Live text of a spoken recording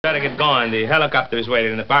Gotta get going. The helicopter is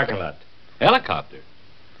waiting in the parking lot. Helicopter?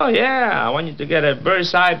 Oh, yeah. I want you to get a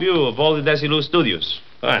bird's eye view of all the Desilu studios.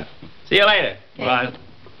 Go on. See you later. Okay. Bye.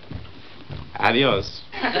 Adios.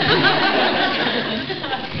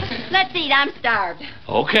 Let's eat. I'm starved.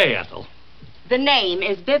 Okay, Ethel. The name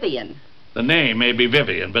is Vivian. The name may be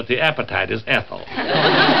Vivian, but the appetite is Ethel. Come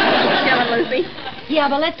on, Lucy. Yeah,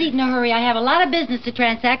 but let's eat in a hurry. I have a lot of business to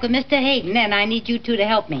transact with Mr. Hayden, and I need you two to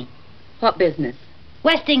help me. What business?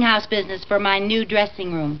 Westinghouse business for my new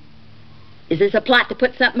dressing room. Is this a plot to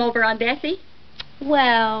put something over on Desi?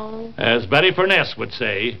 Well... As Betty Furness would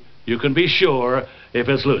say, you can be sure if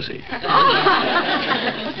it's Lucy.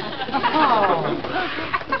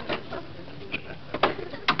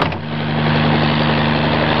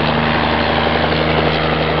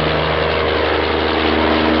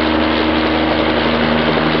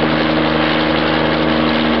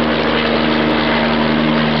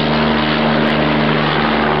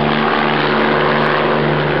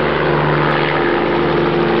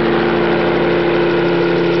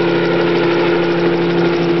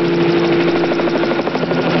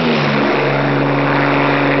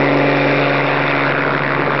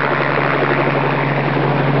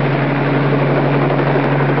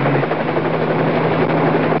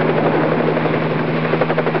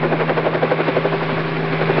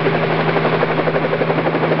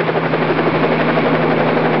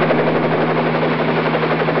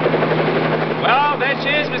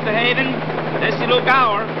 Desilu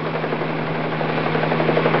Gower.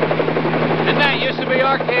 Didn't that used to be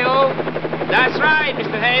RKO? That's right,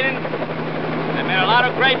 Mr. Hayden. They made a lot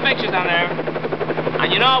of great pictures down there.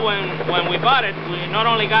 And you know, when we bought it, we not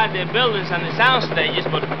only got the buildings and the sound stages,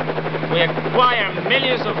 but we acquired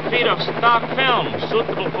millions of feet of stock film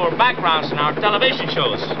suitable for backgrounds in our television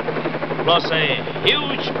shows. Plus a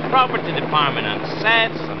huge property department and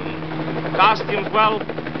sets and costumes, well,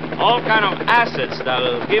 all kind of assets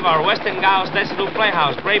that'll give our Westinghouse Desilu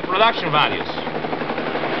Playhouse great production values.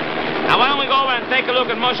 Now, why don't we go over and take a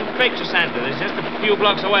look at Motion Picture Center? It's just a few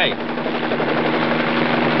blocks away.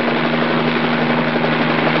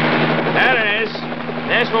 There it is.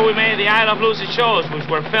 That's where we made the I Love Lucy shows, which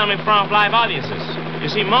were filmed in front of live audiences.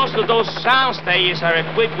 You see, most of those sound stages are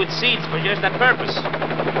equipped with seats for just that purpose.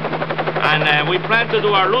 And we plan to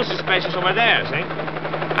do our Lucy specials over there, see?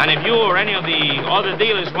 And if you or any of the other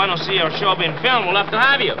dealers want to see our show being filmed, we'll have to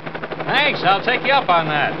have you. Thanks, I'll take you up on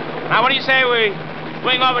that. Now, what do you say we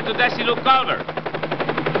swing over to Desilu Culver?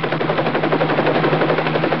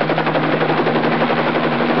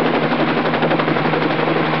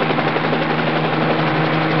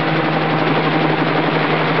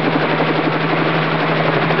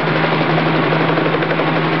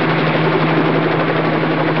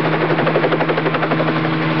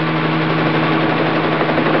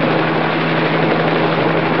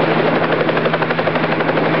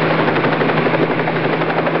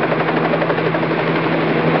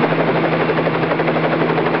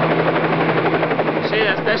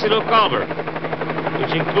 Desilu Culver,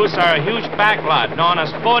 which includes our huge backlot known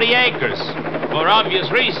as 40 acres, for obvious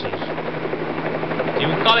reasons. See,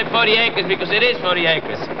 we call it 40 acres because it is 40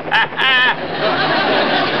 acres.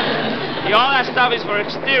 See, all that stuff is for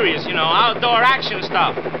exteriors, you know, outdoor action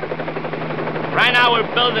stuff. Right now we're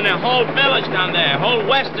building a whole village down there, a whole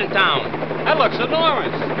western town. That looks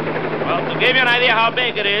enormous. Well, to give you an idea how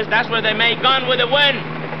big it is, that's where they make Gone with the Wind.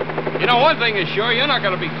 You know, one thing is sure, you're not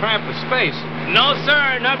going to be cramped for space. No,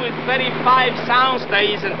 sir, not with 35 sound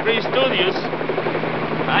stages and 3 studios.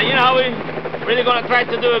 You know, we're really going to try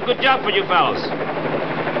to do a good job for you fellows.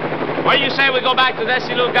 What do you say we go back to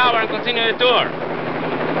Desilu Gower and continue the tour?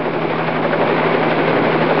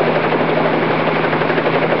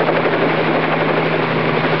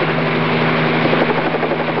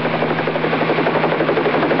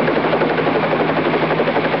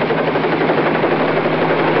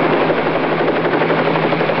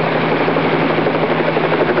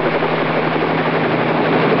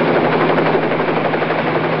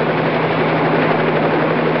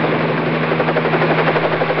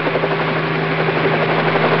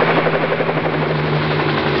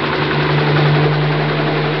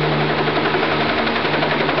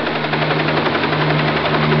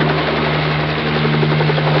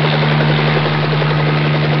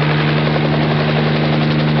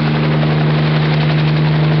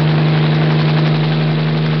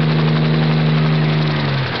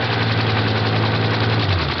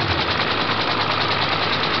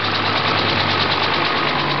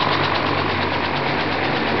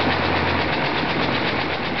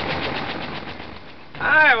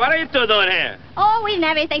 What are you two doing here? Oh, we didn't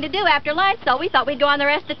have anything to do after lunch, so we thought we'd go on the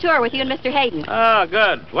rest of the tour with you and Mr. Hayden. Oh,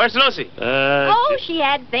 good. Where's Lucy? Oh, she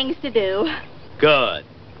had things to do. Good.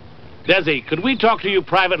 Desi, could we talk to you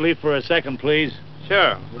privately for a second, please?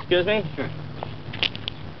 Sure. Excuse me? Sure.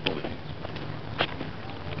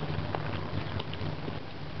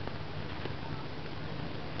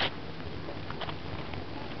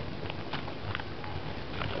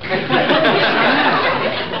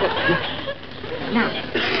 Now,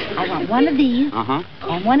 I want one of these,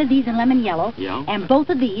 and one of these in lemon yellow, and both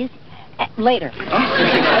of these later.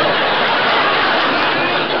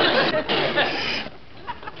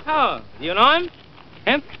 Oh, do you know him?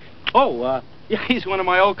 Him? Oh, yeah, he's one of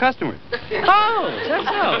my old customers. Oh, that's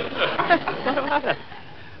so. What about it?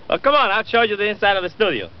 Well, come on, I'll show you the inside of the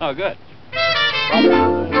studio. Oh, good.